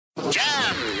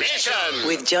Mission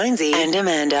with Jonesy and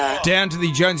Amanda. Down to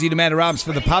the Jonesy and Amanda Arms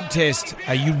for the pub test.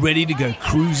 Are you ready to go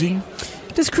cruising?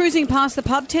 Does cruising pass the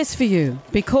pub test for you?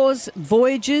 Because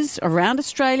voyages around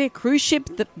Australia, cruise ship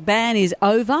ban is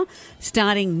over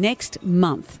starting next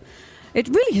month. It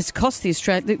really has cost the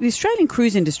Australian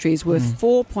cruise industry is worth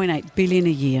 $4.8 billion a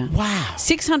year. Wow.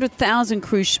 600,000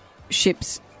 cruise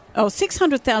ships.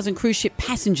 600,000 cruise ship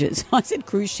passengers. I said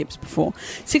cruise ships before.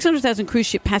 600,000 cruise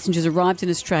ship passengers arrived in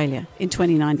Australia in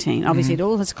 2019. Obviously, it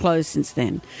all has closed since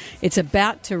then. It's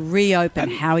about to reopen.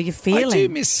 How are you feeling? I do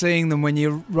miss seeing them when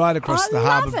you're right across the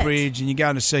harbour bridge and you go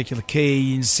into Circular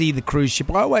Quay and see the cruise ship.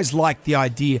 I always like the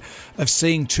idea of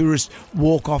seeing tourists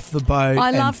walk off the boat.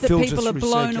 I love and that people are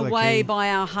blown away by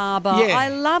our harbour. Yeah. I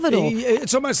love it all.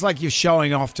 It's almost like you're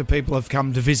showing off to people who've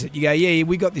come to visit. You go, yeah,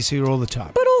 we got this here all the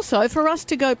time. But also for us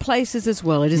to go places as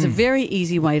well. It is a very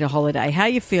easy way to holiday. How are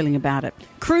you feeling about it?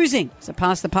 Cruising. So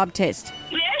pass the pub test.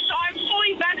 Yes, I'm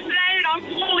fully vaccinated. I'm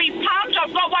fully pumped.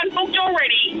 I've got one booked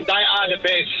already. They are the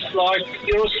best. Like,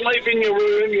 you're asleep in your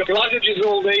room, your luggage is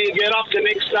all there, you get up the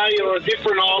next day, you're a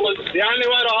different island. The only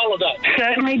way to holiday.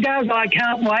 Certainly does. I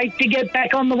can't wait to get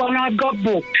back on the one I've got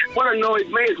booked. What annoys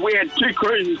me is we had 2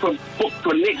 cruises booked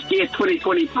for next year,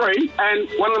 2023, and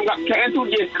one of them got cancelled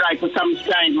yesterday for some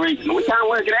strange reason. We can't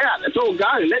work it out. Let's all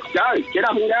go. Let's go. Get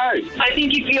up and go. I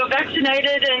think if you're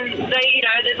vaccinated and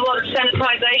there's a lot of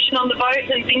sanitisation on the boats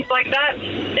and things like that,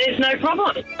 there's no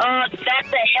problem.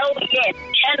 That's a hell of a yes.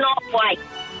 Cannot wait.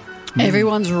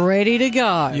 Everyone's ready to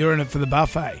go. You're in it for the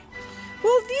buffet.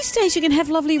 Well, these days you can have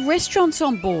lovely restaurants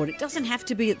on board. It doesn't have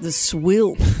to be at the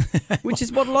Swill, which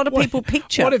is what a lot of people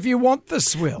picture. What if you want the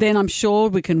Swill? Then I'm sure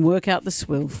we can work out the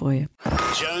Swill for you.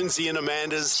 Jonesy and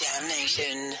Amanda's Jam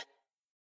Nation.